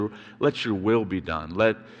Let your will be done.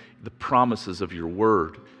 Let the promises of your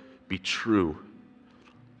word be true.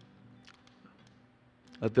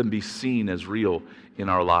 Let them be seen as real in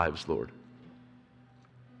our lives, Lord.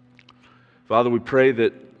 Father, we pray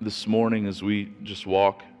that this morning as we just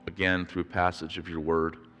walk again through a passage of your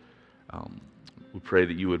word, we pray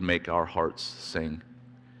that you would make our hearts sing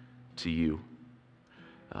to you,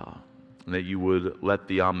 and that you would let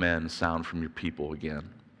the amen sound from your people again.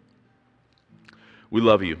 We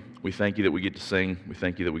love you. We thank you that we get to sing. We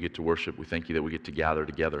thank you that we get to worship. We thank you that we get to gather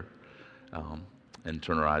together and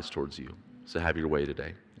turn our eyes towards you. So have your way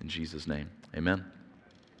today. In Jesus' name, amen.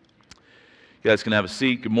 You guys can have a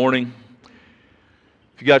seat. Good morning.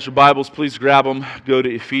 If you got your Bibles, please grab them. Go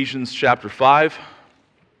to Ephesians chapter 5.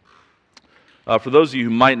 For those of you who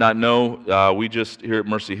might not know, we just, here at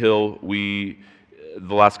Mercy Hill, the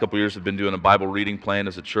last couple years have been doing a Bible reading plan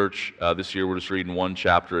as a church. This year we're just reading one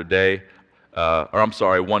chapter a day.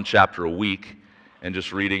 One chapter a week, and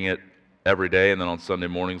just reading it every day. And then on Sunday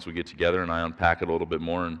mornings we get together and I unpack it a little bit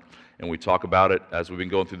more and we talk about it. As we've been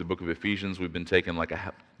going through the book of Ephesians, we've been taking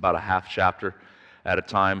about a half chapter at a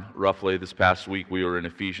time, roughly. This past week we were in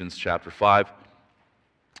Ephesians chapter 5,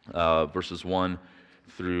 verses 1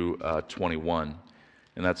 through 21.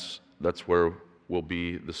 And that's where we'll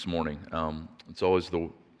be this morning. It's always the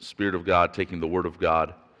Spirit of God taking the Word of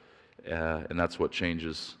God, and that's what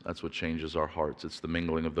changes our hearts. It's the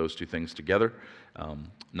mingling of those two things together.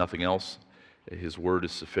 Nothing else. His Word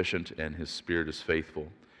is sufficient, and His Spirit is faithful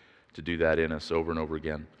to do that in us over and over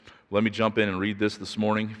again. Let me jump in and read this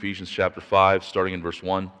morning, Ephesians chapter 5, starting in verse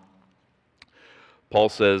 1. Paul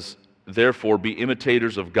says, "Therefore be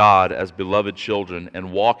imitators of God as beloved children,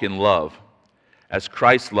 and walk in love, as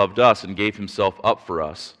Christ loved us and gave Himself up for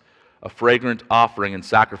us, a fragrant offering and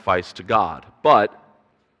sacrifice to God. But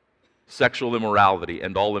sexual immorality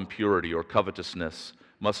and all impurity or covetousness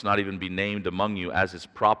must not even be named among you, as is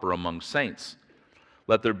proper among saints.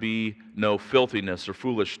 Let there be no filthiness or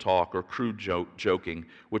foolish talk or crude joking,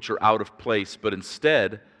 which are out of place, but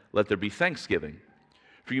instead let there be thanksgiving.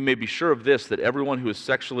 For you may be sure of this, that everyone who is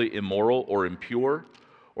sexually immoral or impure,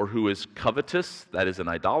 or who is covetous, that is an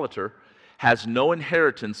idolater, has no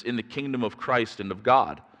inheritance in the kingdom of Christ and of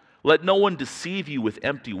God. Let no one deceive you with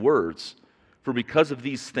empty words, for because of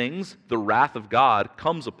these things the wrath of God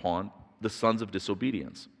comes upon the sons of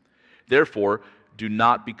disobedience. Therefore, do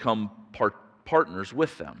not become partners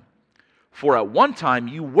with them. For at one time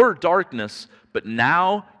you were darkness, but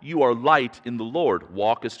now you are light in the Lord.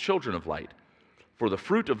 Walk as children of light. For the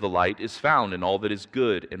fruit of the light is found in all that is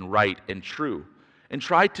good and right and true. And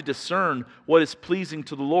try to discern what is pleasing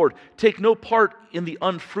to the Lord. Take no part in the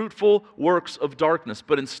unfruitful works of darkness,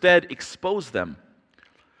 but instead expose them.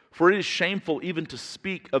 For it is shameful even to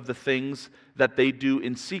speak of the things that they do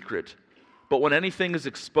in secret. But when anything is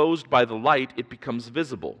exposed by the light, it becomes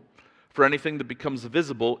visible. For anything that becomes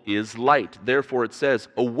visible is light. Therefore it says,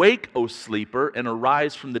 Awake, O sleeper, and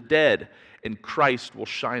arise from the dead, and Christ will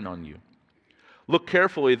shine on you. Look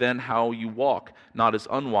carefully then how you walk, not as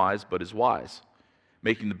unwise, but as wise,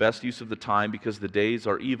 making the best use of the time, because the days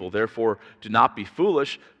are evil. Therefore do not be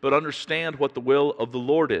foolish, but understand what the will of the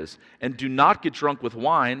Lord is. And do not get drunk with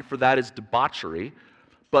wine, for that is debauchery,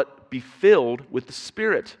 but be filled with the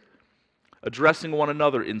Spirit, addressing one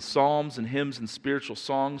another in psalms and hymns and spiritual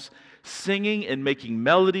songs, singing and making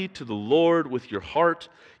melody to the Lord with your heart,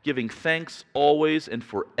 giving thanks always and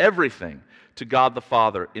for everything to God the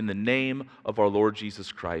Father in the name of our Lord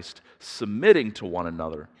Jesus Christ, submitting to one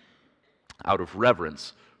another out of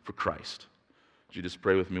reverence for Christ." Would you just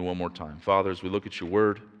pray with me one more time? Father, as we look at your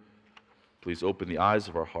word, please open the eyes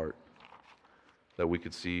of our heart that we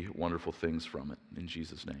could see wonderful things from it. In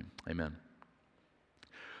Jesus' name, amen.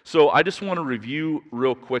 So I just want to review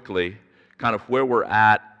real quickly kind of where we're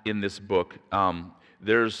at in this book.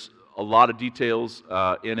 There's a lot of details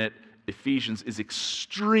in it. Ephesians is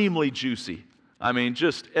extremely juicy. I mean,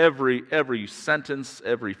 just every sentence,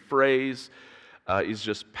 every phrase is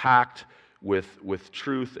just packed with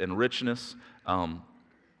truth and richness.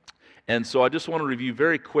 And so I just want to review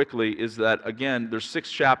very quickly is that, again, there's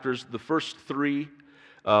 6 chapters. The first 3,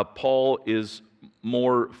 Paul is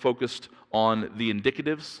more focused on the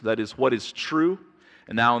indicatives, that is, what is true.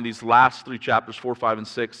 And now in these last 3 chapters, 4, 5, and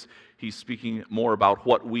 6, he's speaking more about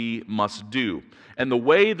what we must do. And the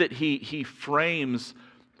way that he frames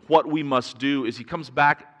what we must do is he comes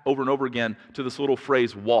back over and over again to this little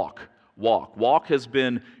phrase, walk. Walk. Walk has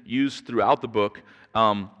been used throughout the book,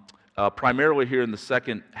 primarily here in the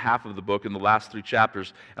second half of the book, in the last 3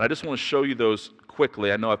 chapters. And I just want to show you those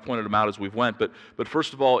quickly. I know I've pointed them out as we've went, but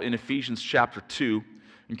first of all, in Ephesians chapter 2,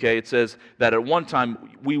 Okay, it says that at one time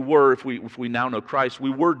we were, if we now know Christ, we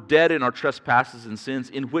were dead in our trespasses and sins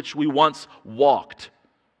in which we once walked,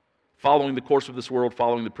 following the course of this world,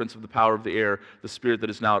 following the prince of the power of the air, the spirit that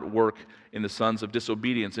is now at work in the sons of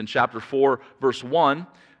disobedience. In chapter 4, verse 1,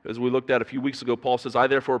 as we looked at a few weeks ago, Paul says, I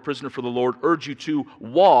therefore, a prisoner for the Lord, urge you to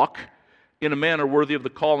walk in a manner worthy of the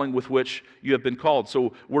calling with which you have been called.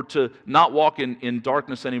 So we're to not walk in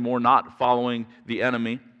darkness anymore, not following the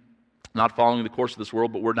enemy, not following the course of this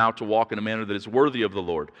world, but we're now to walk in a manner that is worthy of the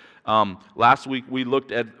Lord. Last week we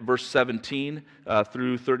looked at verse 17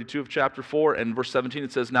 through 32 of chapter 4, and verse 17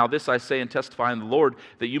 it says, Now this I say and testify in the Lord,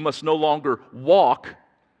 that you must no longer walk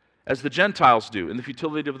as the Gentiles do, in the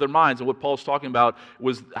futility of their minds. And what Paul's talking about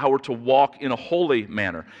was how we're to walk in a holy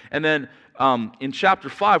manner. And then in chapter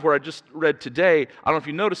 5, where I just read today, I don't know if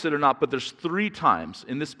you noticed it or not, but there's 3 times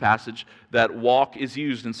in this passage that walk is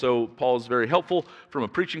used. And so Paul is very helpful from a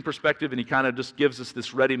preaching perspective, and he kind of just gives us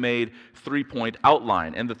this ready-made 3-point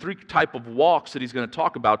outline. And the 3 type of walks that he's going to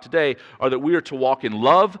talk about today are that we are to walk in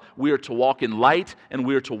love, we are to walk in light, and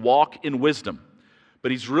we are to walk in wisdom. But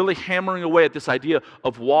he's really hammering away at this idea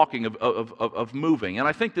of walking, of moving. And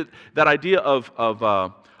I think that idea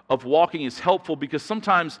of walking is helpful because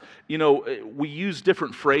sometimes, we use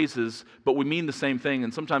different phrases, but we mean the same thing,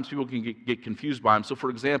 and sometimes people can get confused by them. So, for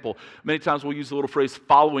example, many times we'll use the little phrase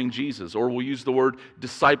following Jesus, or we'll use the word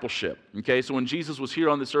discipleship. Okay, so when Jesus was here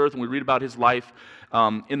on this earth, and we read about his life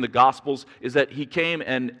in the Gospels, is that he came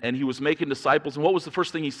and he was making disciples, and what was the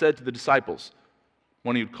first thing he said to the disciples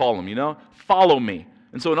when he would call them? Follow me.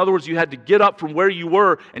 And so, in other words, you had to get up from where you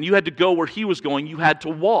were, and you had to go where he was going. You had to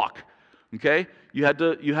walk. Okay? You had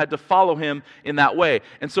to follow him in that way.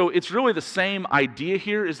 And so it's really the same idea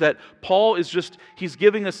here, is that Paul he's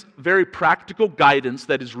giving us very practical guidance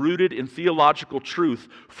that is rooted in theological truth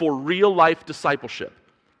for real life discipleship.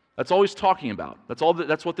 That's all he's talking about.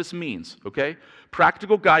 That's what this means, okay?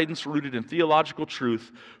 Practical guidance rooted in theological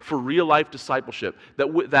truth for real life discipleship.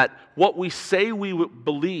 That what we say we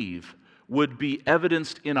believe would be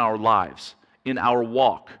evidenced in our lives, in our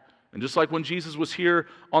walk. And just like when Jesus was here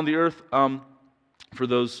on the earth, for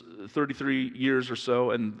those 33 years or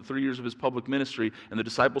so and 3 years of his public ministry, and the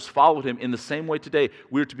disciples followed him, in the same way today,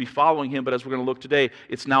 we're to be following him, but as we're going to look today,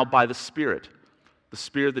 it's now by the Spirit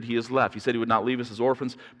that he has left. He said he would not leave us as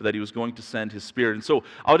orphans, but that he was going to send his Spirit. And so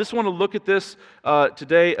I just want to look at this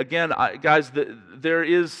today. Again, guys, there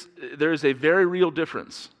is a very real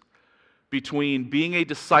difference between being a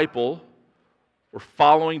disciple or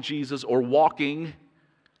following Jesus or walking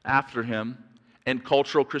after him and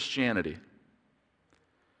cultural Christianity.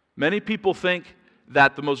 Many people think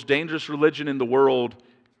that the most dangerous religion in the world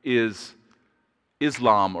is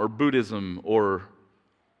Islam or Buddhism or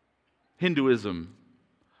Hinduism.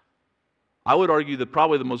 I would argue that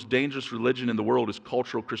probably the most dangerous religion in the world is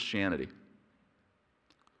cultural Christianity,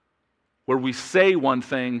 where we say one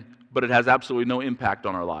thing, but it has absolutely no impact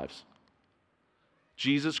on our lives.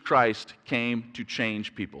 Jesus Christ came to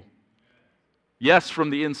change people. Yes, from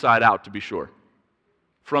the inside out, to be sure.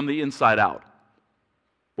 From the inside out.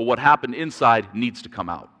 But what happened inside needs to come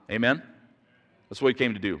out. Amen? That's what he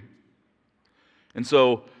came to do. And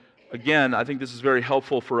so, again, I think this is very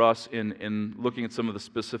helpful for us in looking at some of the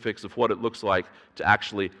specifics of what it looks like to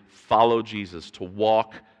actually follow Jesus, to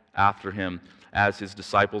walk after him as his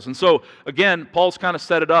disciples. And so, again, Paul's kind of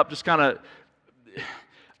set it up, just kind of,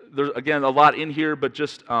 there's, again, a lot in here, but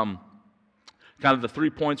just kind of the 3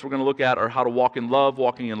 points we're going to look at are how to walk in love,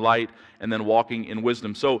 walking in light, and then walking in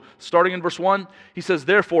wisdom. So, starting in verse 1, he says,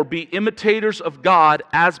 Therefore, be imitators of God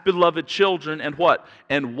as beloved children, and what?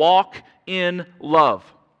 And walk in love.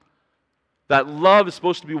 That love is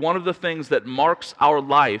supposed to be one of the things that marks our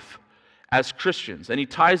life as Christians. And he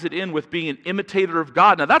ties it in with being an imitator of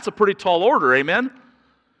God. Now, that's a pretty tall order, amen?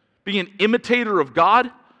 Being an imitator of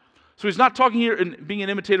God. So he's not talking here in being an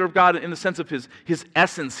imitator of God in the sense of his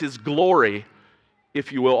essence, his glory,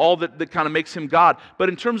 if you will, all that kind of makes him God. But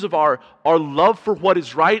in terms of our love for what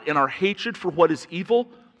is right and our hatred for what is evil,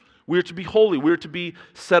 we are to be holy, we are to be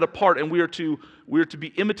set apart, and we are to be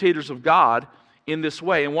imitators of God in this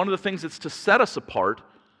way. And one of the things that's to set us apart,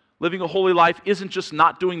 living a holy life, isn't just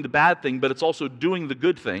not doing the bad thing, but it's also doing the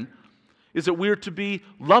good thing, is that we are to be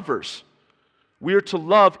lovers. We are to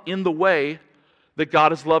love in the way that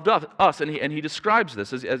God has loved us. And he describes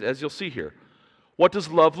this, as you'll see here. What does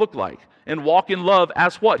love look like? And walk in love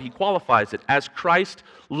as what? He qualifies it. As Christ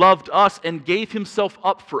loved us and gave himself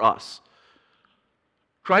up for us.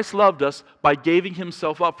 Christ loved us by giving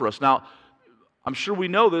himself up for us. Now, I'm sure we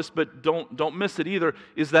know this, but don't miss it either,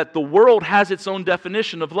 is that the world has its own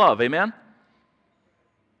definition of love. Amen?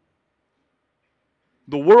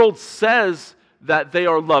 The world says that they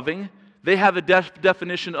are loving. They have a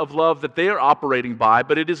definition of love that they are operating by,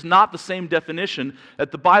 but it is not the same definition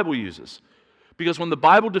that the Bible uses. Because when the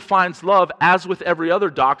Bible defines love, as with every other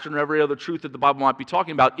doctrine or every other truth that the Bible might be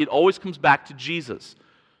talking about, it always comes back to Jesus.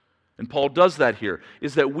 And Paul does that here,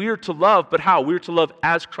 is that we're to love, but how? We're to love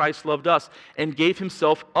as Christ loved us and gave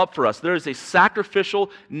himself up for us. There is a sacrificial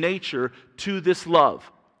nature to this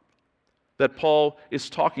love that Paul is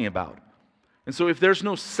talking about. And so if there's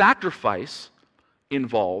no sacrifice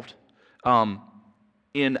involved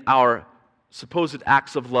in our supposed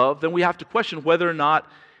acts of love, then we have to question whether or not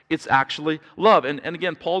it's actually love. And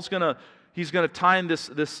again, Paul's he's gonna tie in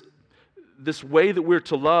this way that we're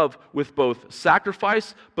to love with both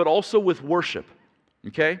sacrifice, but also with worship.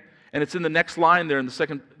 Okay? And it's in the next line there in the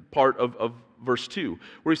second part of verse 2,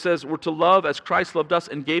 where he says, we're to love as Christ loved us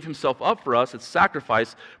and gave himself up for us. It's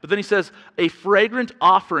sacrifice. But then he says, a fragrant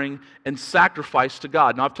offering and sacrifice to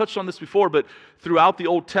God. Now, I've touched on this before, but throughout the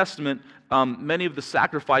Old Testament, many of the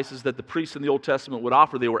sacrifices that the priests in the Old Testament would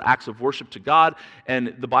offer, they were acts of worship to God.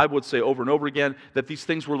 And the Bible would say over and over again that these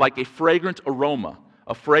things were like a fragrant aroma,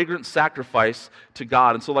 a fragrant sacrifice to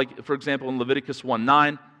God. And so, like, for example, in Leviticus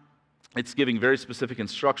 1:9, it's giving very specific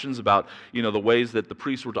instructions about, the ways that the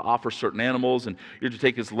priests were to offer certain animals, and you're to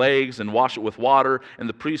take his legs and wash it with water, and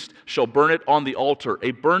the priest shall burn it on the altar,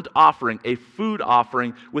 a burnt offering, a food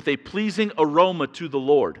offering, with a pleasing aroma to the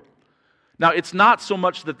Lord. Now, it's not so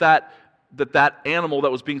much that animal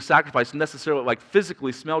that was being sacrificed necessarily like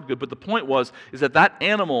physically smelled good, but the point is that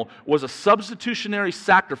animal was a substitutionary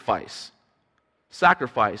sacrifice,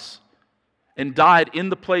 and died in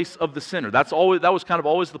the place of the sinner. That was kind of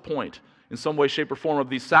always the point, in some way, shape, or form, of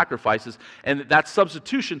these sacrifices. And that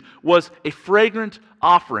substitution was a fragrant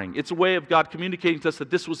offering. It's a way of God communicating to us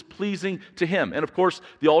that this was pleasing to him. And of course,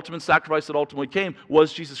 the ultimate sacrifice that ultimately came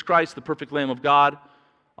was Jesus Christ, the perfect Lamb of God,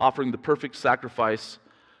 offering the perfect sacrifice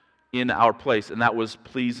in our place. And that was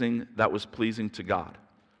pleasing to God,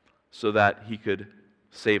 so that he could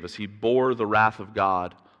save us. He bore the wrath of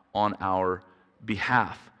God on our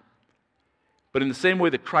behalf. But in the same way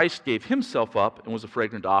that Christ gave himself up and was a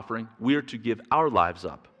fragrant offering, we are to give our lives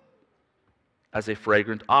up as a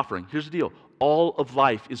fragrant offering. Here's the deal. All of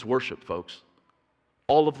life is worship, folks.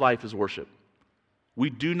 All of life is worship. We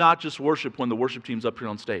do not just worship when the worship team's up here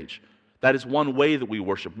on stage. That is one way that we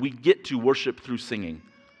worship. We get to worship through singing.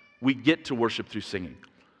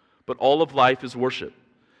 But all of life is worship.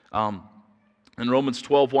 In Romans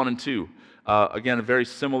 12:1 and 2, again, a very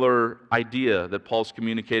similar idea that Paul's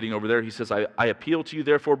communicating over there. He says, I appeal to you,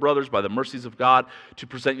 therefore, brothers, by the mercies of God, to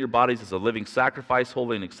present your bodies as a living sacrifice,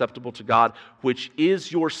 holy and acceptable to God, which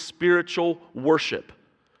is your spiritual worship.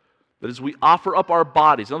 That is, we offer up our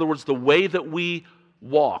bodies. In other words, the way that we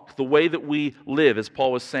walk, the way that we live, as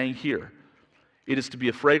Paul was saying here. It is to be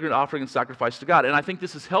a fragrant offering and sacrifice to God. And I think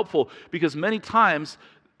this is helpful because many times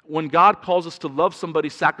when God calls us to love somebody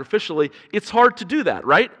sacrificially, it's hard to do that,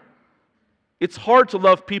 right? It's hard to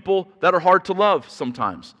love people that are hard to love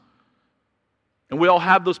sometimes. And we all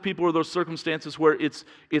have those people or those circumstances where it's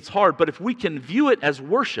hard. But if we can view it as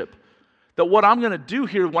worship, that what I'm going to do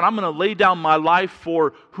here, when I'm going to lay down my life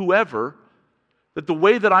for whoever, that the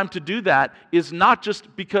way that I'm to do that is not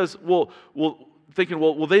just because,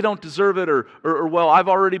 thinking, they don't deserve it, or I've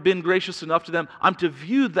already been gracious enough to them. I'm to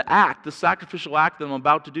view the act, the sacrificial act that I'm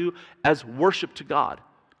about to do, as worship to God.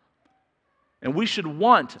 And we should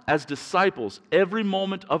want, as disciples, every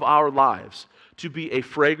moment of our lives to be a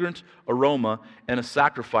fragrant aroma and a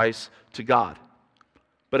sacrifice to God.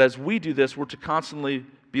 But as we do this, we're to constantly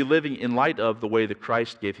be living in light of the way that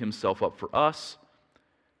Christ gave himself up for us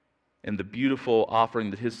and the beautiful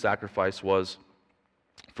offering that his sacrifice was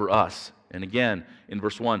for us. And again, in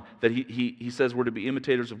verse 1, that he says we're to be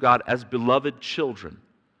imitators of God as beloved children.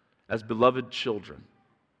 As beloved children.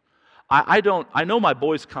 I know my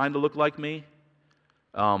boys kind of look like me.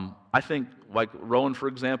 I think, like Rowan, for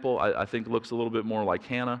example, I think looks a little bit more like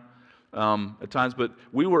Hannah at times. But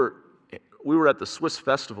we were at the Swiss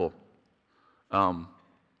Festival, a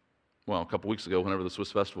couple weeks ago, whenever the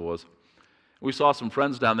Swiss Festival was. We saw some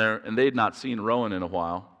friends down there, and they had not seen Rowan in a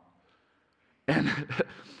while.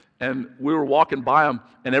 And we were walking by them,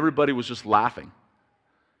 and everybody was just laughing.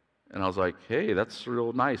 And I was like, hey, that's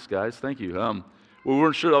real nice, guys. Thank you. We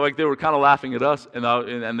weren't sure. Like, they were kind of laughing at us,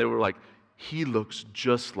 and they were like, he looks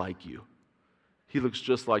just like you. He looks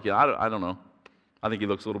just like you. I don't know. I think he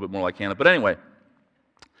looks a little bit more like Hannah. But anyway,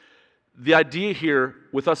 the idea here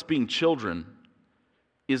with us being children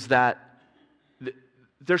is that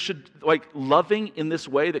there should, loving in this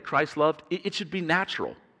way that Christ loved, it should be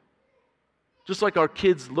natural. Just like our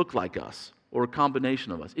kids look like us, or a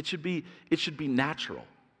combination of us. It should be natural.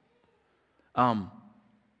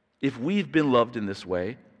 If we've been loved in this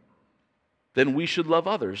way, then we should love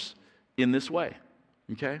others in this way.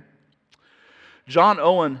 Okay? John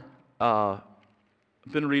Owen, I've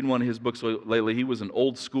been reading one of his books lately. He was an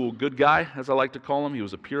old school good guy, as I like to call him. He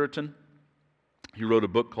was a Puritan. He wrote a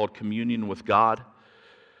book called Communion with God.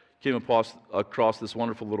 Came across this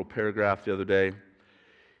wonderful little paragraph the other day.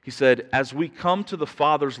 He said, "As we come to the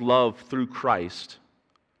Father's love through Christ,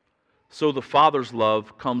 so the Father's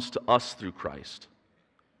love comes to us through Christ.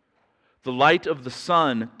 The light of the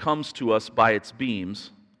sun comes to us by its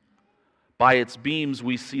beams. By its beams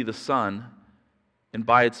we see the sun, and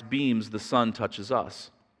by its beams the sun touches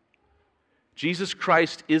us. Jesus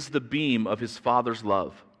Christ is the beam of His Father's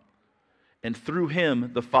love, and through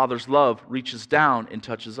Him the Father's love reaches down and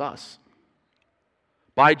touches us.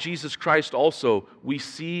 By Jesus Christ also we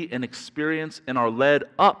see and experience and are led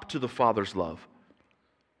up to the Father's love.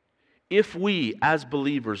 If we, as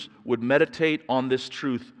believers, would meditate on this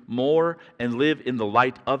truth more and live in the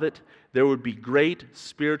light of it, there would be great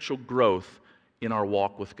spiritual growth in our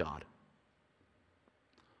walk with God."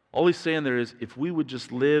 All he's saying there is, if we would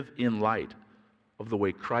just live in light of the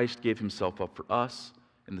way Christ gave Himself up for us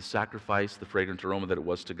and the sacrifice, the fragrant aroma that it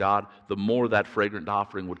was to God, the more that fragrant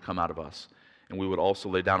offering would come out of us, and we would also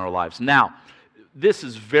lay down our lives. Now, this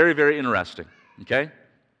is very, very interesting, okay?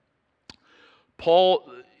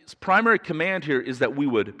 Paul's primary command here is that we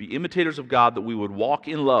would be imitators of God, that we would walk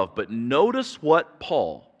in love. But notice what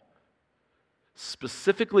Paul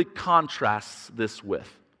specifically contrasts this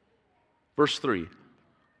with. Verse 3,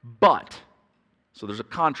 "But," so there's a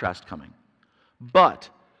contrast coming, "but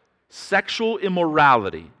sexual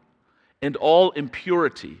immorality and all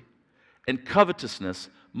impurity and covetousness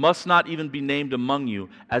must not even be named among you,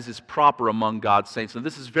 as is proper among God's saints." And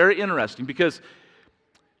this is very interesting because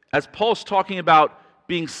as Paul's talking about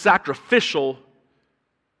being sacrificial,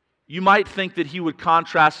 you might think that he would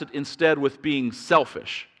contrast it instead with being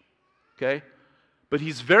selfish. Okay? But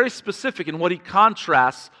he's very specific in what he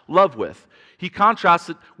contrasts love with. He contrasts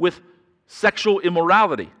it with sexual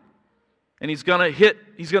immorality. And he's going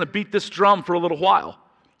to beat this drum for a little while.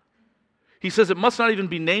 He says, "It must not even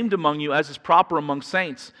be named among you, as is proper among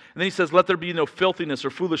saints." And then he says, "Let there be no filthiness or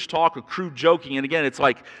foolish talk or crude joking." And again, it's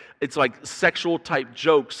like sexual type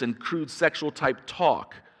jokes and crude sexual type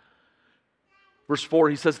talk. Verse 4,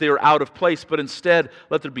 he says they are out of place, but instead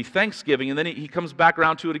let there be thanksgiving. And then he comes back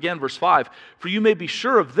around to it again, verse 5. "For you may be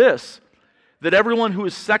sure of this, that everyone who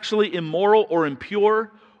is sexually immoral or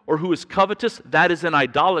impure or who is covetous, that is an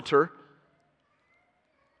idolater."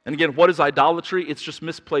 And again, what is idolatry? It's just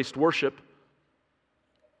misplaced worship.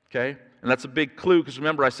 Okay? And that's a big clue, because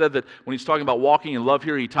remember I said that when he's talking about walking in love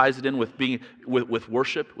here, he ties it in with being with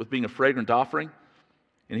worship, with being a fragrant offering.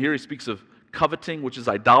 And here he speaks of coveting, which is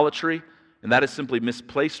idolatry, and that is simply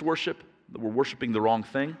misplaced worship, that we're worshiping the wrong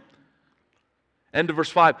thing. End of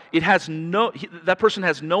verse 5, that person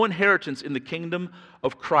has no inheritance in the kingdom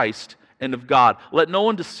of Christ and of God. "Let no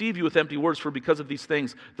one deceive you with empty words, for because of these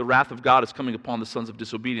things the wrath of God is coming upon the sons of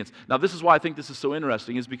disobedience." Now this is why I think this is so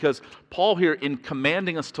interesting, is because Paul here, in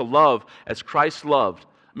commanding us to love as Christ loved,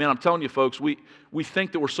 man, I'm telling you folks, we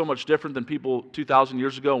think that we're so much different than people 2,000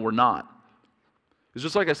 years ago, and we're not. It's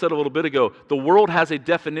just like I said a little bit ago, the world has a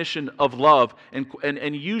definition of love,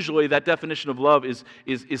 and usually that definition of love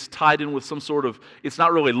is tied in with some sort of, it's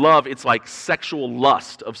not really love, it's like sexual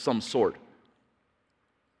lust of some sort.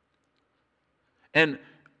 And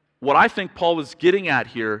what I think Paul is getting at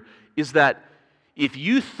here is that if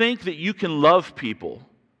you think that you can love people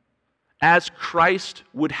as Christ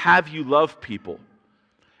would have you love people,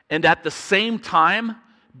 and at the same time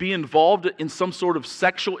be involved in some sort of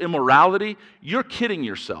sexual immorality, you're kidding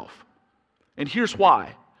yourself. And here's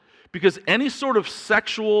why. Because any sort of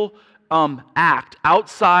sexual act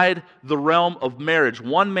outside the realm of marriage,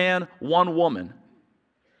 one man, one woman,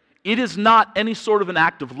 it is not any sort of an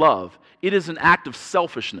act of love. It is an act of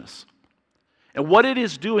selfishness. And what it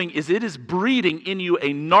is doing is it is breeding in you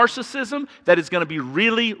a narcissism that is going to be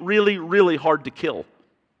really, really, really hard to kill.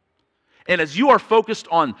 And as you are focused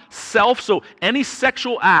on self, so any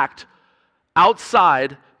sexual act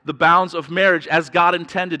outside the bounds of marriage as God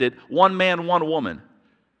intended it, one man, one woman,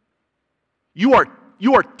 you are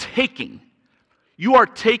taking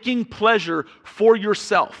pleasure for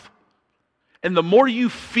yourself. And the more you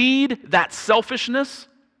feed that selfishness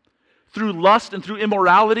through lust and through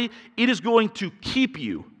immorality, it is going to keep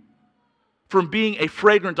you from being a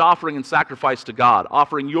fragrant offering and sacrifice to God,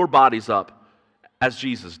 offering your bodies up as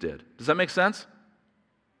Jesus did. Does that make sense?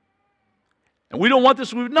 And we don't want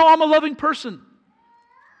this. No, I'm a loving person.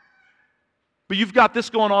 But you've got this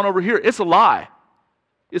going on over here. It's a lie.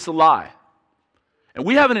 It's a lie. And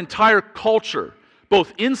we have an entire culture,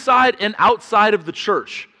 both inside and outside of the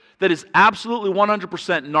church, that is absolutely 100%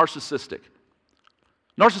 narcissistic.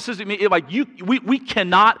 Narcissistic means we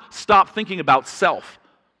cannot stop thinking about self.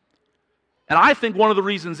 And I think one of the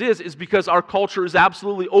reasons is because our culture is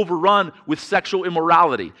absolutely overrun with sexual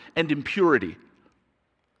immorality and impurity.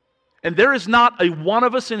 And there is not a one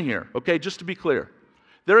of us in here, okay, just to be clear,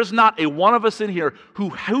 there is not a one of us in here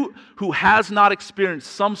who has not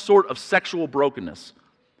experienced some sort of sexual brokenness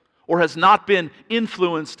or has not been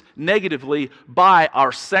influenced negatively by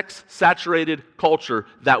our sex-saturated culture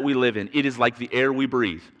that we live in. It is like the air we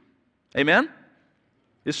breathe. Amen?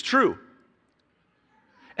 It's true.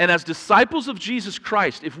 And as disciples of Jesus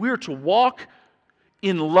Christ, if we are to walk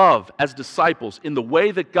in love as disciples in the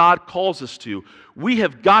way that God calls us to, we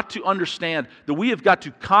have got to understand that we have got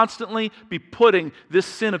to constantly be putting this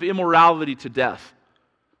sin of immorality to death.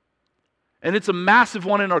 And it's a massive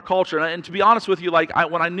one in our culture. And to be honest with you,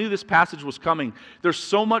 when I knew this passage was coming, there's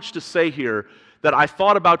so much to say here that I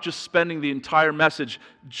thought about just spending the entire message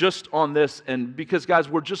just on this, and because, guys,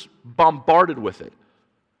 we're just bombarded with it.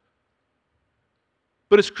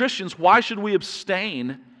 But as Christians, why should we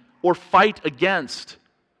abstain or fight against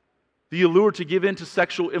the allure to give in to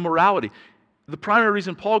sexual immorality? The primary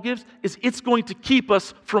reason Paul gives is it's going to keep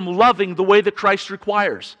us from loving the way that Christ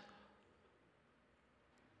requires.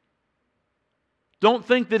 Don't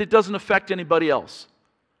think that it doesn't affect anybody else.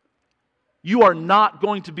 You are not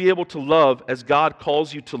going to be able to love as God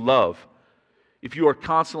calls you to love if you are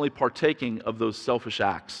constantly partaking of those selfish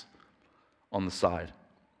acts on the side.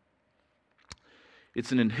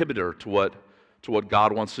 It's an inhibitor to what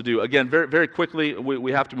God wants to do. Again, very, very quickly,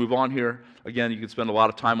 we have to move on here. Again, you can spend a lot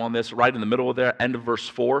of time on this. Right in the middle of there, end of verse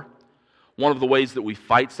 4. One of the ways that we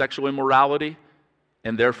fight sexual immorality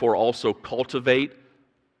and therefore also cultivate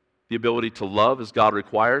the ability to love as God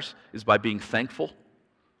requires is by being thankful.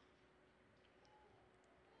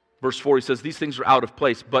 Verse 4, he says, these things are out of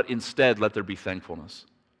place, but instead let there be thankfulness.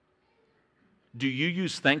 Do you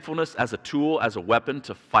use thankfulness as a tool, as a weapon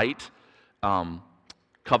to fight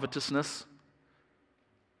covetousness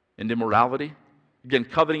and immorality? Again,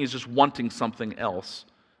 coveting is just wanting something else.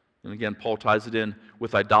 And again, Paul ties it in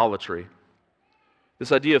with idolatry.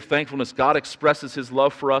 This idea of thankfulness, God expresses His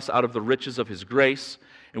love for us out of the riches of His grace,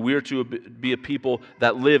 and we are to be a people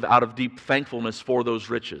that live out of deep thankfulness for those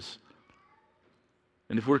riches.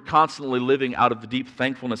 And if we're constantly living out of the deep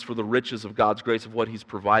thankfulness for the riches of God's grace, of what He's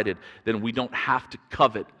provided, then we don't have to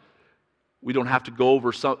covet. We don't have to go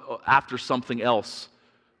after something else,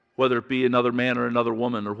 whether it be another man or another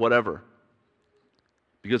woman or whatever,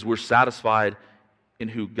 because we're satisfied in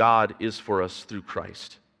who God is for us through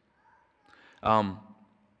Christ.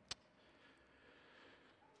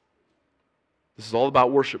 This is all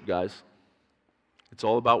about worship, guys. It's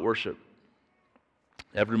all about worship.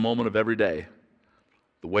 Every moment of every day,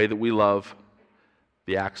 the way that we love,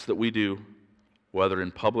 the acts that we do, whether in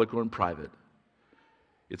public or in private,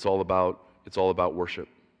 it's all about worship.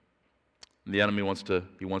 And the enemy wants to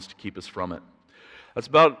keep us from it. That's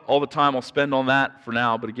about all the time I'll spend on that for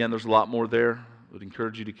now, but again, there's a lot more there. I would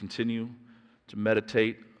encourage you to continue to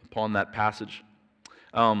meditate upon that passage.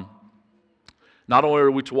 Not only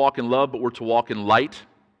are we to walk in love, but we're to walk in light.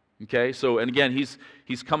 Okay, so, and again,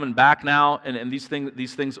 he's coming back now, and these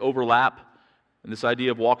things overlap. And this idea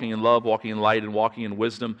of walking in love, walking in light, and walking in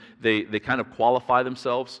wisdom, they kind of qualify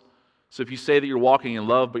themselves. So if you say that you're walking in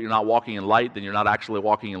love, but you're not walking in light, then you're not actually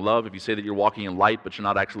walking in love. If you say that you're walking in light, but you're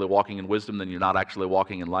not actually walking in wisdom, then you're not actually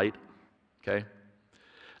walking in light. Okay?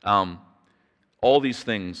 All these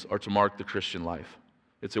things are to mark the Christian life.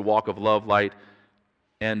 It's a walk of love, light,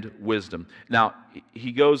 and wisdom. Now,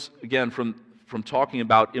 he goes, again, from talking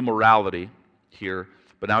about immorality here,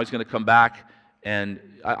 but now he's going to come back, and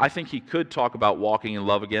I think he could talk about walking in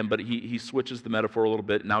love again, but he switches the metaphor a little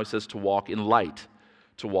bit, and now he says to walk in light.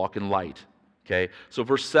 To walk in light. Okay? So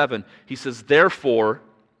verse 7, he says, therefore,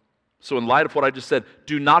 so in light of what I just said,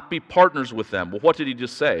 do not be partners with them. Well, what did he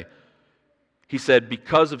just say? He said,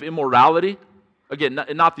 because of immorality, again,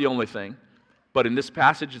 not the only thing, but in this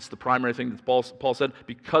passage, it's the primary thing that Paul said,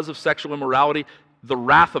 because of sexual immorality, the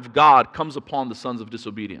wrath of God comes upon the sons of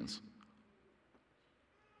disobedience.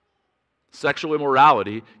 Sexual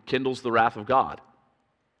immorality kindles the wrath of God.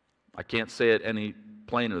 I can't say it any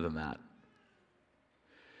plainer than that.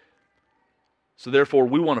 So therefore,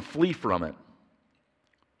 we want to flee from it.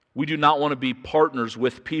 We do not want to be partners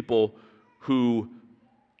with people who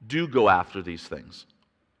do go after these things.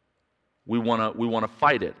 We want to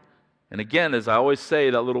fight it. And again, as I always say,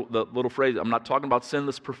 that little phrase, I'm not talking about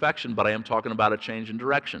sinless perfection, but I am talking about a change in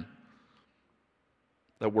direction.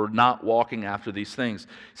 that we're not walking after these things.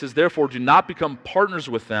 He says, therefore, do not become partners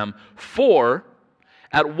with them, for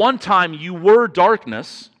at one time you were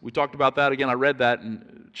darkness. We talked about that again. I read that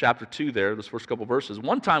in chapter 2 there, those first couple verses.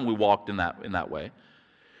 One time we walked in that way.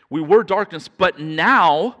 We were darkness, but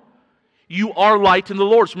now you are light in the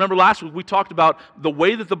Lord. So remember last week we talked about the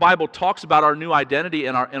way that the Bible talks about our new identity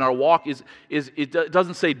and our walk is it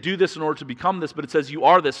doesn't say do this in order to become this, but it says you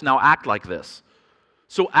are this, now act like this.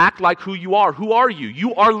 So act like who you are. Who are you?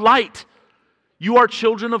 You are light. You are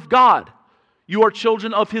children of God. You are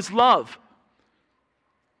children of His love.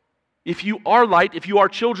 If you are light, if you are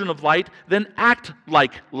children of light, then act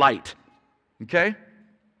like light. Okay?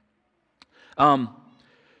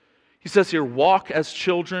 He says here, walk as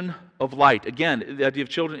children of light. Again, the idea of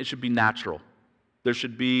children, it should be natural. There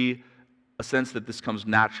should be a sense that this comes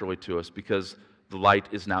naturally to us because the light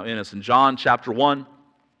is now in us. In John chapter 1,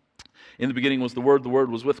 in the beginning was the Word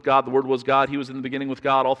was with God, the Word was God, He was in the beginning with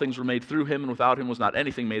God, all things were made through Him, and without Him was not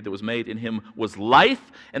anything made that was made. In Him was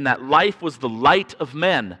life, and that life was the light of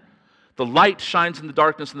men. The light shines in the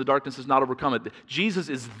darkness, and the darkness has not overcome it. Jesus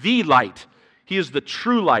is the light. He is the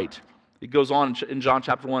true light. It goes on in John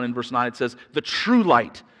chapter 1 in verse 9, it says, the true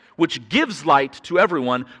light, which gives light to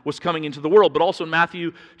everyone, was coming into the world. But also in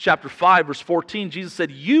Matthew chapter 5, verse 14, Jesus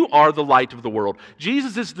said, you are the light of the world.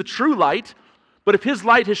 Jesus is the true light, but if His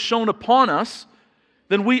light has shone upon us,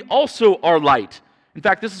 then we also are light. In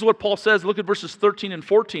fact, this is what Paul says. Look at verses 13 and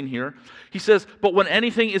 14 here. He says, but when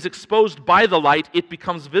anything is exposed by the light, it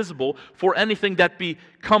becomes visible, for anything that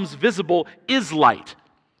becomes visible is light.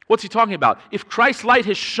 What's he talking about? If Christ's light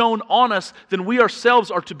has shone on us, then we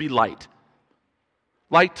ourselves are to be light.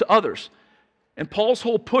 Light to others. And Paul's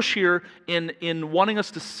whole push here in wanting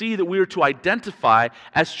us to see that we are to identify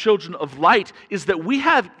as children of light is that we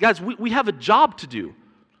have a job to do.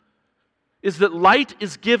 Is that light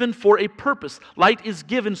is given for a purpose. Light is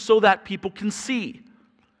given so that people can see.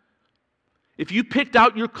 If you picked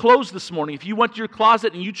out your clothes this morning, if you went to your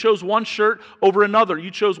closet and you chose one shirt over another,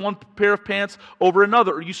 you chose one pair of pants over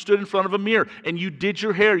another, or you stood in front of a mirror and you did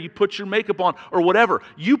your hair, you put your makeup on, or whatever,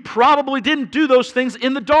 you probably didn't do those things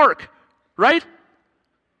in the dark, right?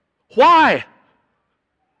 Why?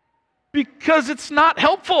 Because it's not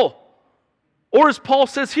helpful. Or as Paul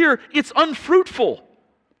says here, it's unfruitful.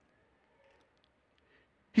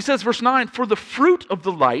 He says, verse 9, for the fruit of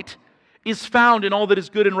the light is found in all that is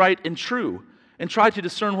good and right and true, and try to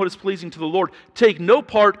discern what is pleasing to the Lord. Take no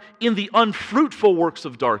part in the unfruitful works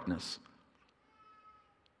of darkness.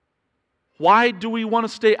 Why do we want to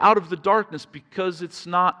stay out of the darkness? Because it's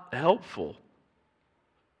not helpful.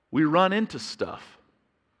 We run into stuff.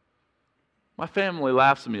 My family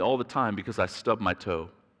laughs at me all the time because I stub my toe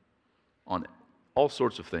on all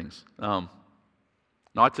sorts of things.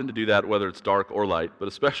 Now, I tend to do that whether it's dark or light, but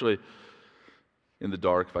especially in the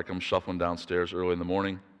dark if I come shuffling downstairs early in the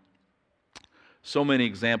morning. So many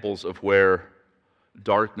examples of where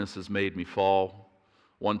darkness has made me fall.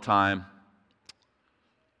 One time,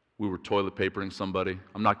 we were toilet papering somebody.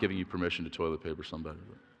 I'm not giving you permission to toilet paper somebody.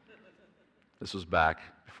 But this was back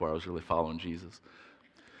before I was really following Jesus.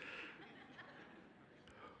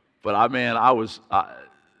 But this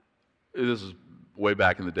was way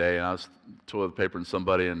back in the day, and I was toilet papering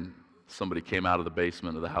somebody, and somebody came out of the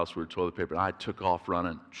basement of the house we were toilet papering. I took off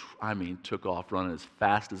running. Took off running as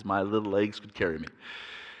fast as my little legs could carry me.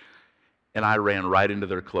 And I ran right into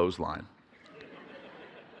their clothesline.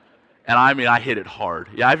 And I hit it hard.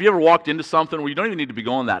 Yeah, have you ever walked into something where you don't even need to be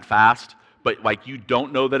going that fast, but like you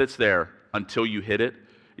don't know that it's there until you hit it?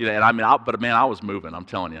 You know, and I was moving, I'm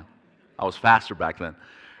telling you. I was faster back then.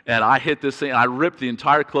 And I hit this thing, and I ripped the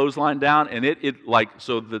entire clothesline down, and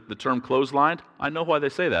so the term clotheslined, I know why they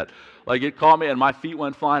say that. Like, it caught me, and my feet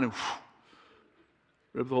went flying, and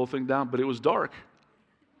ripped the whole thing down, but it was dark.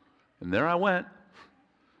 And there I went.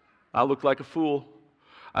 I looked like a fool.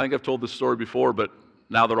 I think I've told this story before, but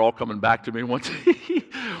now they're all coming back to me.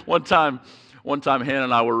 One time, Hannah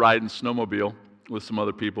and I were riding snowmobile with some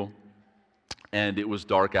other people, and it was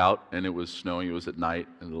dark out, and it was snowing. It was at night,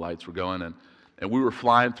 and the lights were going, and we were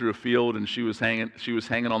flying through a field, and she was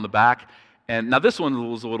hanging on the back. And now this one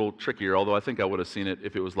was a little trickier, although I think I would have seen it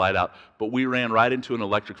if it was light out. But we ran right into an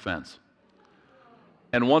electric fence.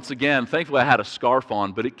 And once again, thankfully I had a scarf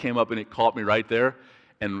on, but it came up and it caught me right there.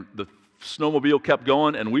 And the snowmobile kept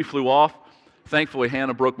going, and we flew off. Thankfully,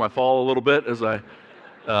 Hannah broke my fall a little bit as I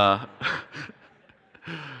so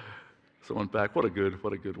I went back. What a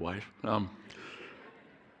good wife.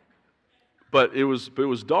 But it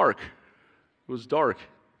was dark. It was dark,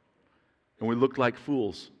 and we looked like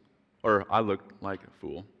fools, or I looked like a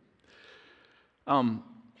fool.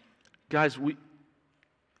 Guys,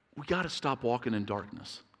 we got to stop walking in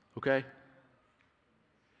darkness, okay?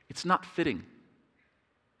 It's not fitting.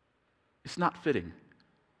 It's not fitting.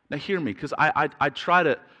 Now hear me, because I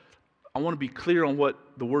want to be clear on what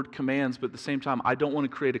the word commands, but at the same time, I don't want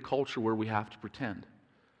to create a culture where we have to pretend.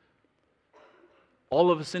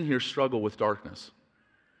 All of us in here struggle with darkness.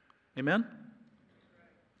 Amen?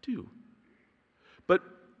 Do. But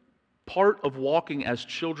part of walking as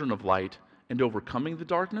children of light and overcoming the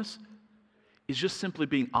darkness is just simply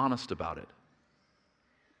being honest about it.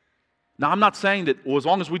 Now, I'm not saying that, well, as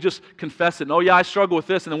long as we just confess it, and, oh yeah, I struggle with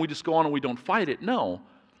this, and then we just go on and we don't fight it. No.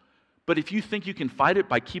 But if you think you can fight it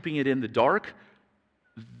by keeping it in the dark,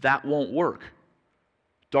 that won't work.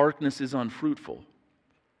 Darkness is unfruitful.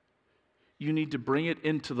 You need to bring it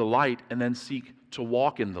into the light and then seek to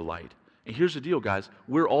walk in the light. And here's the deal, guys.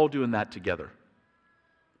 We're all doing that together.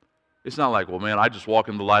 It's not like, well, man, I just walk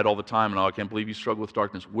in the light all the time, and I can't believe you struggle with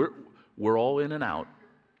darkness. We're all in and out.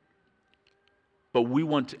 But we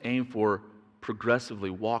want to aim for progressively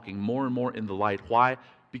walking more and more in the light. Why?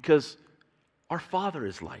 Because our Father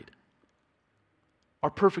is light. Our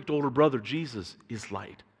perfect older brother, Jesus, is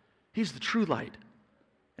light. He's the true light,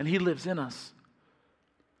 and He lives in us.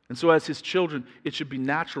 And so as His children, it should be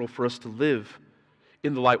natural for us to live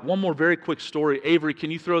in the light. One more very quick story. Avery,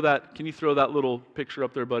 can you throw that little picture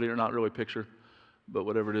up there, buddy? Or not really a picture, but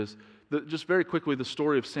whatever it is. Just very quickly, the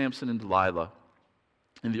story of Samson and Delilah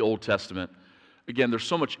in the Old Testament. Again, there's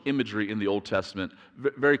so much imagery in the Old Testament.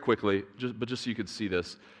 Very quickly, just so you could see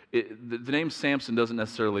this. The name Samson doesn't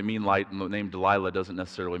necessarily mean light, and the name Delilah doesn't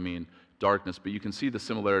necessarily mean darkness, but you can see the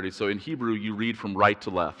similarity. So in Hebrew, you read from right to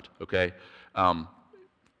left, okay? From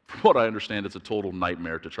what I understand, it's a total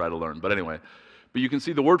nightmare to try to learn. But anyway, but you can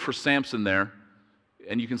see the word for Samson there,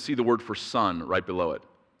 and you can see the word for son right below it.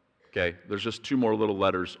 Okay, there's just two more little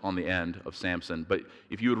letters on the end of Samson. But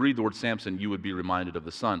if you would read the word Samson, you would be reminded of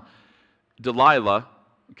the son. Delilah,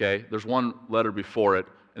 okay, there's one letter before it,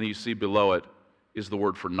 and then you see below it is the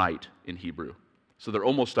word for night in Hebrew. So they're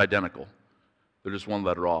almost identical. They're just one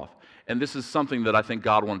letter off. And this is something that I think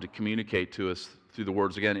God wanted to communicate to us through the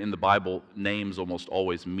words. Again, in the Bible, names almost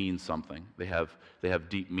always mean something. They have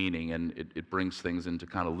deep meaning, and it brings things into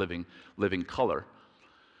kind of living color.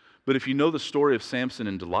 But if you know the story of Samson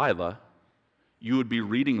and Delilah, you would be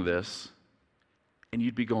reading this, and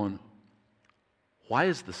you'd be going, why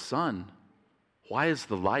is the sun, why is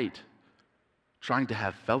the light trying to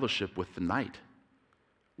have fellowship with the night,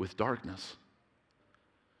 with darkness?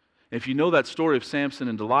 If you know that story of Samson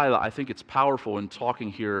and Delilah, I think it's powerful in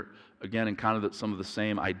talking here, again, in kind of some of the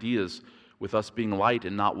same ideas with us being light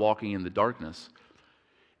and not walking in the darkness.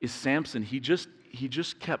 Is Samson, he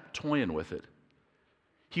just kept toying with it.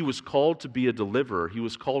 He was called to be a deliverer. He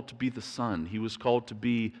was called to be the sun. He was called to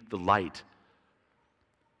be the light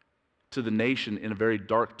to the nation in a very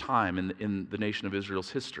dark time in the nation of Israel's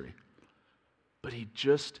history. But he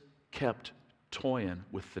just kept toying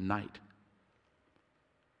with the night.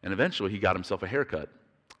 And eventually he got himself a haircut,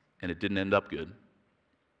 and it didn't end up good.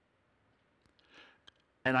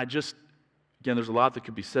 And again, there's a lot that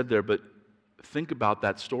could be said there, but think about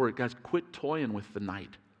that story. Guys, quit toying with the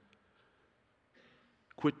night.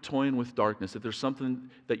 Quit toying with darkness. If there's something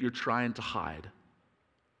that you're trying to hide,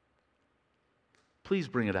 please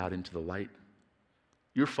bring it out into the light.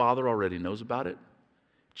 Your Father already knows about it.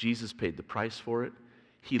 Jesus paid the price for it.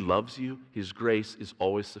 He loves you. His grace is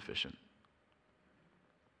always sufficient.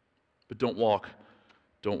 But don't walk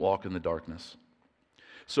in the darkness.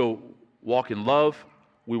 So walk in love,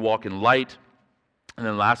 we walk in light, and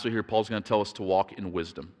then lastly here, Paul's going to tell us to walk in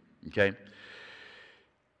wisdom, okay?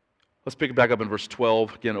 Let's pick it back up in verse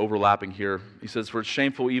 12, again, overlapping here. He says, for it's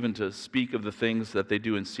shameful even to speak of the things that they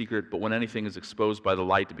do in secret, but when anything is exposed by the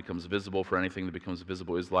light, it becomes visible, for anything that becomes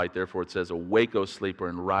visible is light. Therefore it says, awake, O sleeper,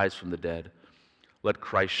 and rise from the dead. Let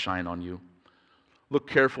Christ shine on you. Look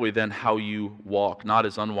carefully then how you walk, not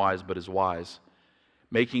as unwise, but as wise,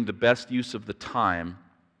 making the best use of the time,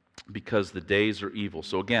 because the days are evil.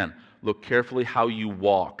 So again, look carefully how you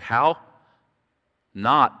walk. How?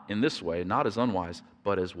 Not in this way, not as unwise,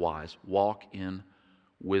 but as wise. Walk in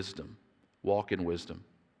wisdom. Walk in wisdom.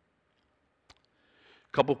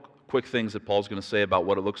 A couple quick things that Paul's going to say about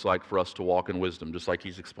what it looks like for us to walk in wisdom, just like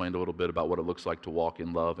he's explained a little bit about what it looks like to walk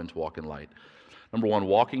in love and to walk in light. Number one,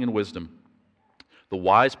 walking in wisdom. The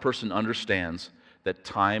wise person understands that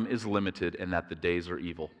time is limited and that the days are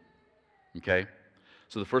evil. Okay?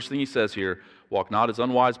 So the first thing he says here, walk not as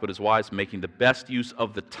unwise, but as wise, making the best use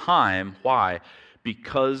of the time. Why?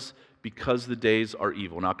 Because the days are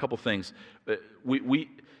evil. Now, a couple things.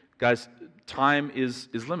 Guys, time is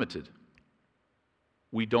limited.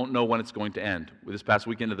 We don't know when it's going to end. This past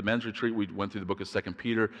weekend at the men's retreat, we went through the book of 2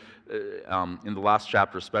 Peter. In the last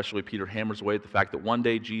chapter especially, Peter hammers away at the fact that one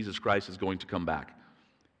day Jesus Christ is going to come back.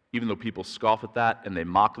 Even though people scoff at that and they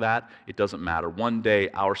mock that, it doesn't matter. One day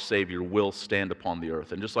our Savior will stand upon the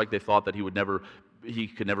earth. And just like they thought that he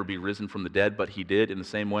could never be risen from the dead, but he did, in the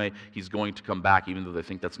same way, he's going to come back even though they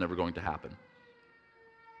think that's never going to happen.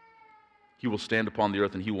 He will stand upon the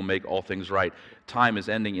earth and he will make all things right. Time is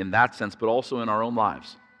ending in that sense, but also in our own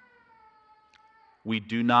lives. We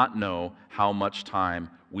do not know how much time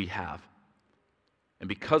we have. And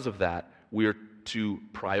because of that, we are to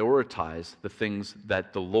prioritize the things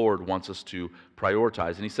that the Lord wants us to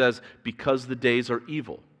prioritize. And he says, because the days are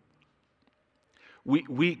evil. We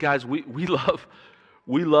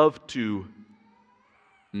love to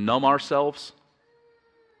numb ourselves.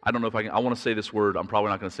 I don't know if I want to say this word, I'm probably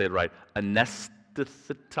not going to say it right.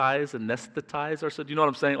 Anesthetize ourselves. Do you know what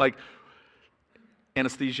I'm saying? Like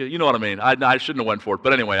anesthesia, you know what I mean. I shouldn't have went for it,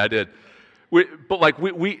 but anyway, I did.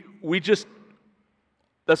 We just,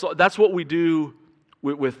 that's what we do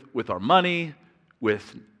with our money,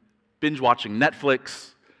 with binge watching Netflix,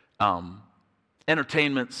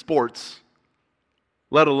 entertainment, sports,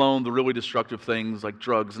 let alone the really destructive things like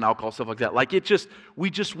drugs and alcohol, stuff like that. We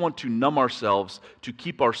just want to numb ourselves to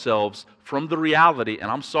keep ourselves from the reality.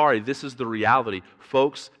 And I'm sorry, this is the reality.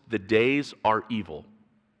 Folks, the days are evil.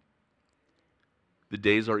 The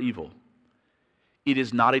days are evil. It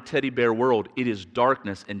is not a teddy bear world. It is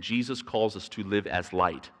darkness, and Jesus calls us to live as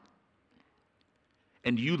light.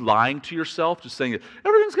 And you lying to yourself, just saying that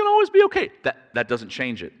everything's going to always be okay, that doesn't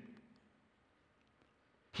change it.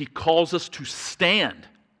 He calls us to stand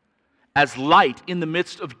as light in the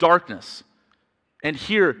midst of darkness. And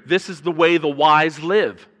here, this is the way the wise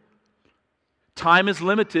live. Time is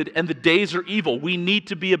limited and the days are evil. We need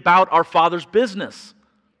to be about our Father's business.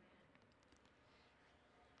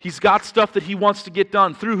 He's got stuff that he wants to get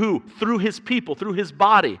done. Through who? Through his people, through his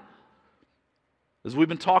body. As we've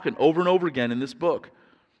been talking over and over again in this book.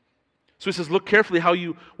 So he says, look carefully how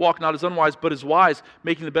you walk, not as unwise, but as wise,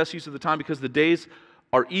 making the best use of the time, because the days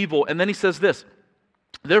are evil. And then he says this,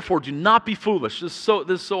 therefore do not be foolish. This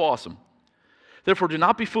is so awesome. Therefore do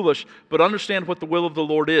not be foolish, but understand what the will of the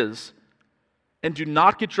Lord is, and do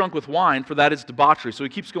not get drunk with wine, for that is debauchery. So he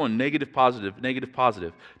keeps going, negative, positive, negative,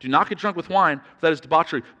 positive. Do not get drunk with wine, for that is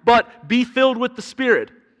debauchery, but be filled with the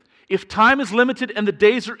Spirit. If time is limited and the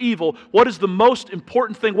days are evil, what is the most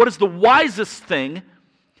important thing? What is the wisest thing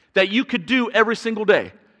that you could do every single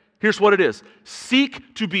day? Here's what it is.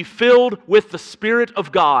 Seek to be filled with the Spirit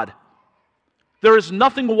of God. There is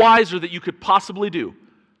nothing wiser that you could possibly do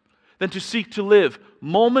than to seek to live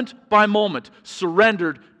moment by moment,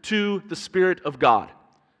 surrendered to the Spirit of God.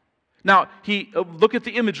 Now, look at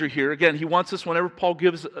the imagery here. Again, he wants us, whenever Paul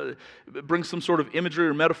brings some sort of imagery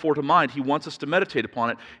or metaphor to mind, he wants us to meditate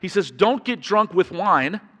upon it. He says, don't get drunk with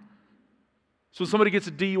wine. So when somebody gets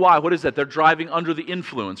a DUI, what is that? They're driving under the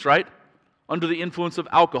influence, right? Under the influence of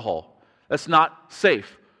alcohol. That's not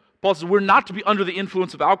safe. Paul says we're not to be under the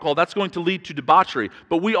influence of alcohol. That's going to lead to debauchery.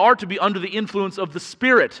 But we are to be under the influence of the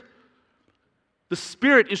Spirit. The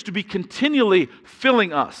Spirit is to be continually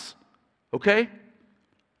filling us. Okay?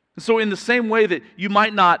 And so in the same way that you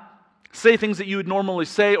might not say things that you would normally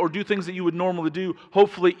say or do things that you would normally do,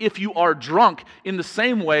 hopefully if you are drunk, in the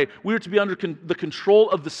same way, we are to be under the control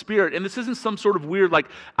of the Spirit. And this isn't some sort of weird, like,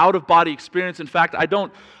 out-of-body experience. In fact,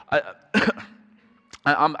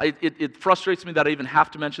 it frustrates me that I even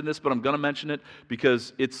have to mention this, but I'm going to mention it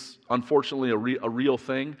because it's unfortunately a real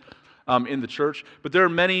thing in the church. But there are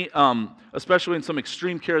many, especially in some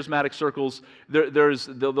extreme charismatic circles,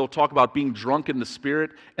 they'll talk about being drunk in the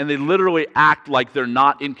Spirit, and they literally act like they're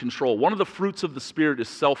not in control. One of the fruits of the Spirit is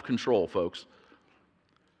self-control, folks.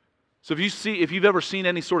 So if you've ever seen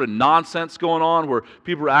any sort of nonsense going on where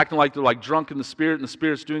people are acting like they're like drunk in the Spirit and the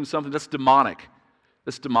Spirit's doing something, that's demonic.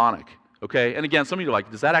 That's demonic. Okay? And again, some of you are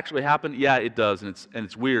like, does that actually happen? Yeah, it does, and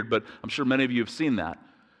it's weird, but I'm sure many of you have seen that.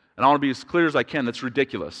 And I want to be as clear as I can, that's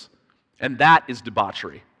ridiculous. And that is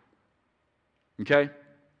debauchery. Okay?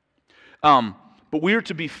 But we are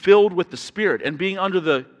to be filled with the Spirit, and being under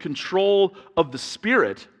the control of the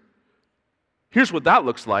Spirit, here's what that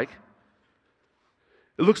looks like.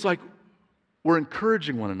 It looks like we're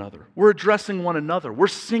encouraging one another. We're addressing one another. We're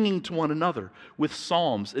singing to one another with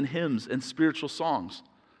psalms and hymns and spiritual songs.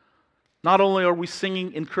 Not only are we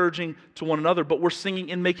singing, encouraging to one another, but we're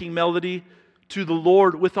singing and making melody to the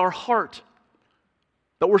Lord with our heart.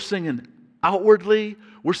 That we're singing outwardly,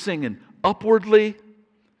 we're singing upwardly,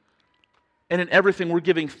 and in everything we're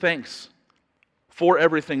giving thanks for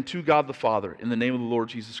everything to God the Father in the name of the Lord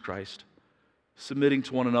Jesus Christ. submitting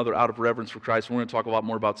to one another out of reverence for Christ. We're going to talk a lot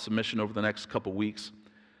more about submission over the next couple weeks.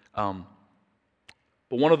 But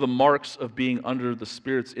one of the marks of being under the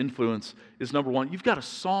Spirit's influence is, number one, you've got a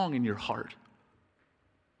song in your heart.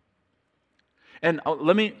 And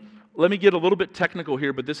let me get a little bit technical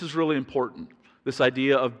here, but this is really important, this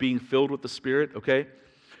idea of being filled with the Spirit, okay?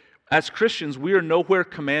 As Christians, we are nowhere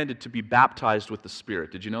commanded to be baptized with the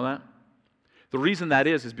Spirit. Did you know that? The reason that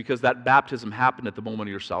is because that baptism happened at the moment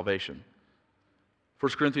of your salvation.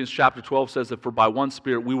 1 Corinthians chapter 12 says that for by one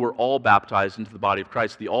Spirit we were all baptized into the body of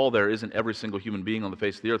Christ. The all there isn't every single human being on the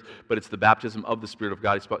face of the earth, but it's the baptism of the Spirit of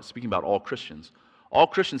God. He's speaking about all Christians. All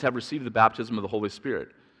Christians have received the baptism of the Holy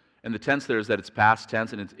Spirit. And the tense there is that it's past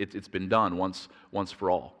tense and it's been done once for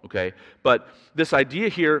all, okay? But this idea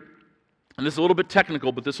here, and this is a little bit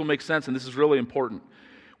technical, but this will make sense, and this is really important.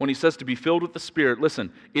 When he says to be filled with the Spirit,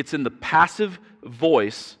 listen, it's in the passive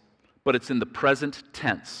voice, but it's in the present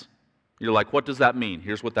tense. You're like, what does that mean?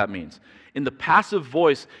 Here's what that means. In the passive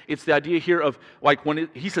voice, it's the idea here of, like, when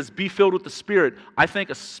he says, be filled with the Spirit, I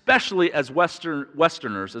think especially as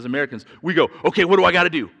Westerners, as Americans, we go, okay, what do I got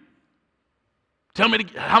to do? Tell me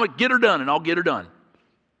how to get her done, and I'll get her done.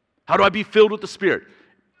 How do I be filled with the Spirit?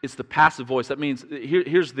 It's the passive voice. That means,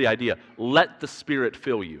 here's the idea. Let the Spirit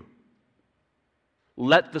fill you.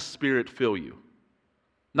 Let the Spirit fill you.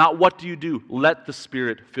 Not what do you do. Let the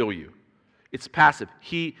Spirit fill you. It's passive.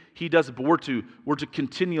 He does it, but we're to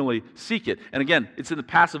continually seek it. And again, it's in the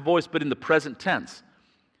passive voice, but in the present tense.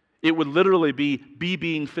 It would literally be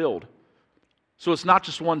being filled. So it's not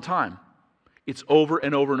just one time. It's over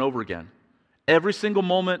and over and over again. Every single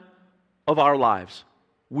moment of our lives,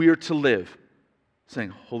 we are to live saying,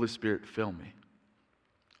 Holy Spirit, fill me.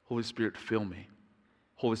 Holy Spirit, fill me.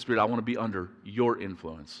 Holy Spirit, I want to be under your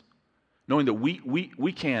influence. Knowing that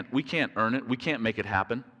we can't earn it. We can't make it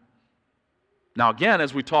happen. Now again,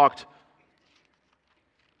 as we talked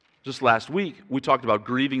just last week, we talked about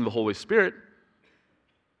grieving the Holy Spirit.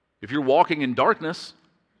 If you're walking in darkness,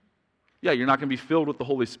 yeah, you're not going to be filled with the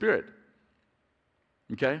Holy Spirit.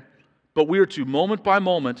 Okay? But we are to, moment by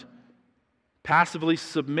moment, passively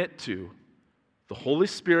submit to the Holy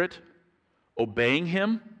Spirit, obeying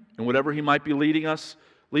Him and whatever He might be leading us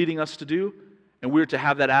to do, and we are to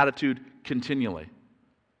have that attitude continually.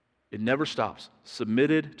 It never stops.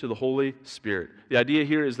 Submitted to the Holy Spirit. The idea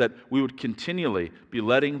here is that we would continually be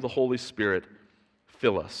letting the Holy Spirit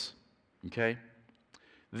fill us. Okay?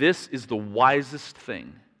 This is the wisest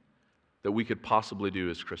thing that we could possibly do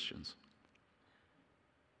as Christians.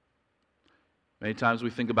 Many times we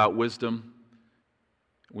think about wisdom.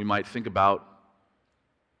 We might think about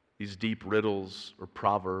these deep riddles or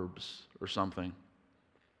proverbs or something.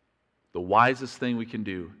 The wisest thing we can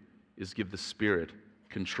do is give the Spirit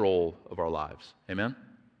control of our lives. Amen?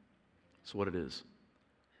 That's what it is.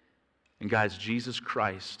 And guys, Jesus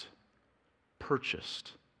Christ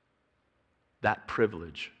purchased that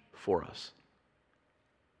privilege for us.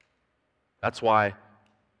 That's why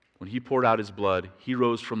when He poured out His blood, He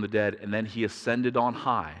rose from the dead, and then He ascended on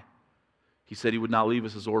high. He said He would not leave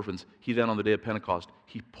us as orphans. He then, on the day of Pentecost,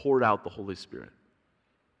 He poured out the Holy Spirit.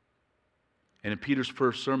 And in Peter's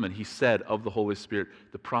first sermon, he said of the Holy Spirit,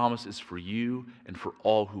 the promise is for you and for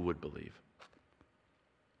all who would believe.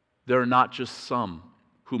 There are not just some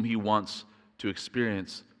whom He wants to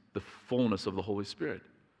experience the fullness of the Holy Spirit.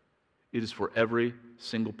 It is for every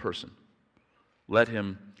single person. Let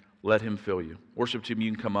Him fill you. Worship team,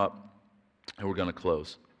 you can come up, and we're going to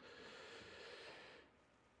close.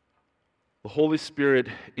 The Holy Spirit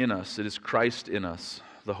in us, it is Christ in us,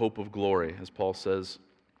 the hope of glory, as Paul says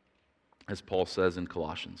in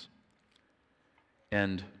Colossians.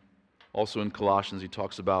 And also in Colossians, he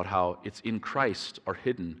talks about how it's in Christ are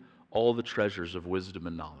hidden all the treasures of wisdom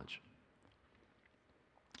and knowledge.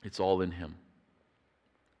 It's all in Him.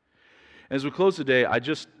 As we close today, I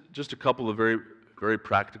just a couple of very, very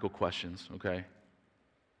practical questions, okay?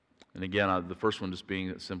 And again, the first one just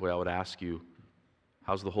being simply, I would ask you,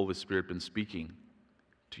 how's the Holy Spirit been speaking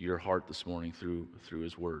to your heart this morning through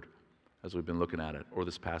His Word, as we've been looking at it, or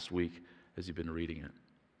this past week as you've been reading it?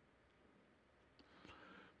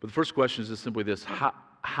 But the first question is just simply this: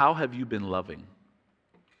 how have you been loving?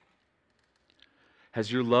 Has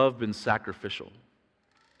your love been sacrificial,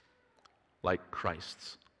 like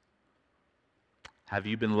Christ's? Have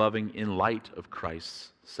you been loving in light of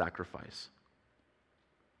Christ's sacrifice?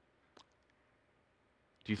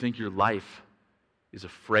 Do you think your life is a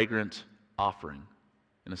fragrant offering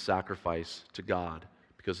and a sacrifice to God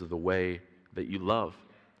because of the way that you love?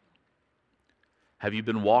 Have you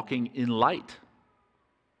been walking in light?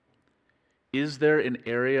 Is there an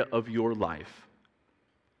area of your life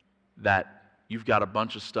that you've got a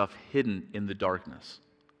bunch of stuff hidden in the darkness.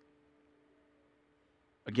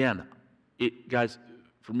 Again, guys,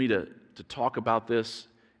 for me to talk about this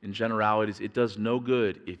in generalities, it does no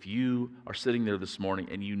good if you are sitting there this morning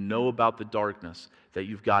and you know about the darkness that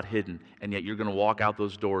you've got hidden, and yet you're going to walk out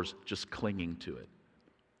those doors just clinging to it.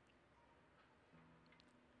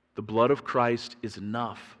 The blood of Christ is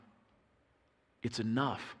enough. It's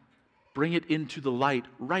enough. Bring it into the light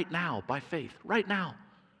right now by faith, right now,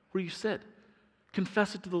 where you sit.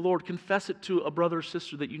 Confess it to the Lord. Confess it to a brother or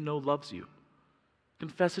sister that you know loves you.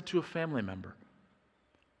 Confess it to a family member.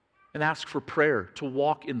 And ask for prayer to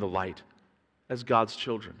walk in the light as God's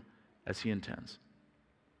children, as He intends.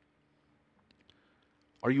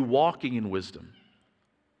 Are you walking in wisdom?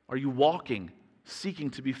 Are you walking, seeking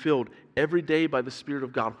to be filled every day by the Spirit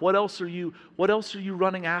of God? What else are you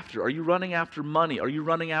running after? Are you running after money? Are you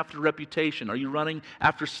running after reputation? Are you running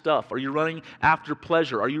after stuff? Are you running after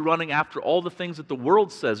pleasure? Are you running after all the things that the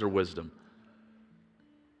world says are wisdom?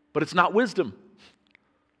 But it's not wisdom.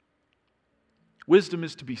 Wisdom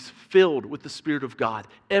is to be filled with the Spirit of God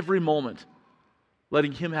every moment,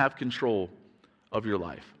 letting Him have control of your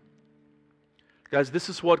life. Guys, this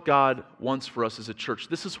is what God wants for us as a church.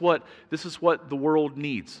 This is what the world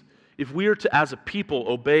needs. If we are to, as a people,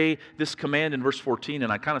 obey this command in verse 14,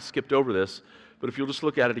 and I kind of skipped over this, but if you'll just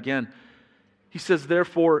look at it again, He says,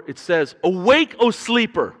 therefore, it says, "Awake, O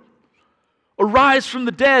sleeper! Arise from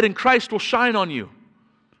the dead, and Christ will shine on you."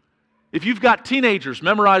 If you've got teenagers,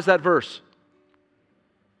 memorize that verse.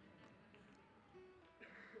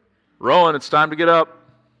 Rowan, it's time to get up.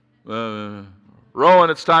 Rowan,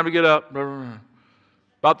 it's time to get up.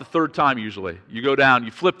 About the third time usually. You go down, you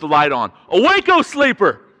flip the light on. Awake, O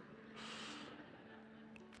sleeper!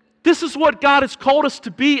 This is what God has called us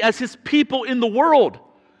to be as His people in the world.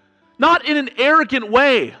 Not in an arrogant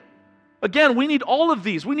way. Again, we need all of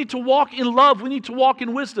these. We need to walk in love. We need to walk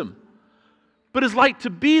in wisdom. But as light, to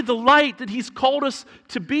be the light that He's called us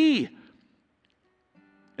to be.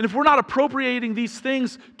 And if we're not appropriating these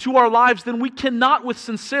things to our lives, then we cannot, with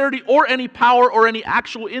sincerity or any power or any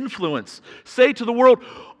actual influence, say to the world,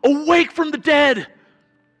 "Awake from the dead.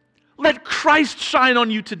 Let Christ shine on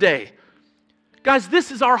you today." Guys, this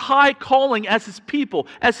is our high calling as His people,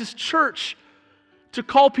 as His church, to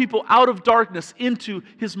call people out of darkness into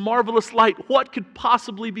His marvelous light. What could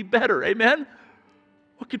possibly be better? Amen?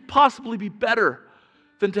 What could possibly be better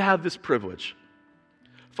than to have this privilege?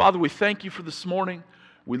 Father, we thank You for this morning.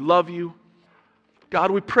 We love You.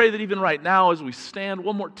 God, we pray that even right now as we stand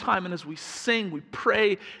one more time and as we sing, we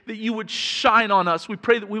pray that You would shine on us. We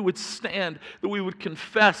pray that we would stand, that we would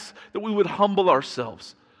confess, that we would humble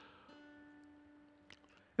ourselves.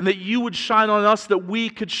 And that You would shine on us, that we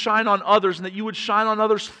could shine on others, and that You would shine on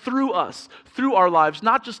others through us, through our lives,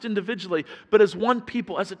 not just individually, but as one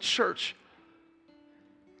people, as a church.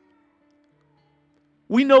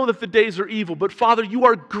 We know that the days are evil, but Father, You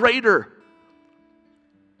are greater.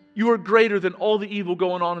 You are greater than all the evil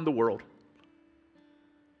going on in the world.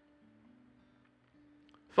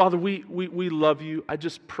 Father, we love You. I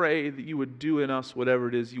just pray that You would do in us whatever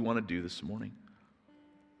it is You want to do this morning.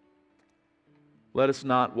 Let us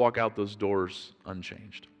not walk out those doors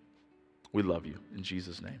unchanged. We love You. In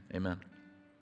Jesus' name, amen.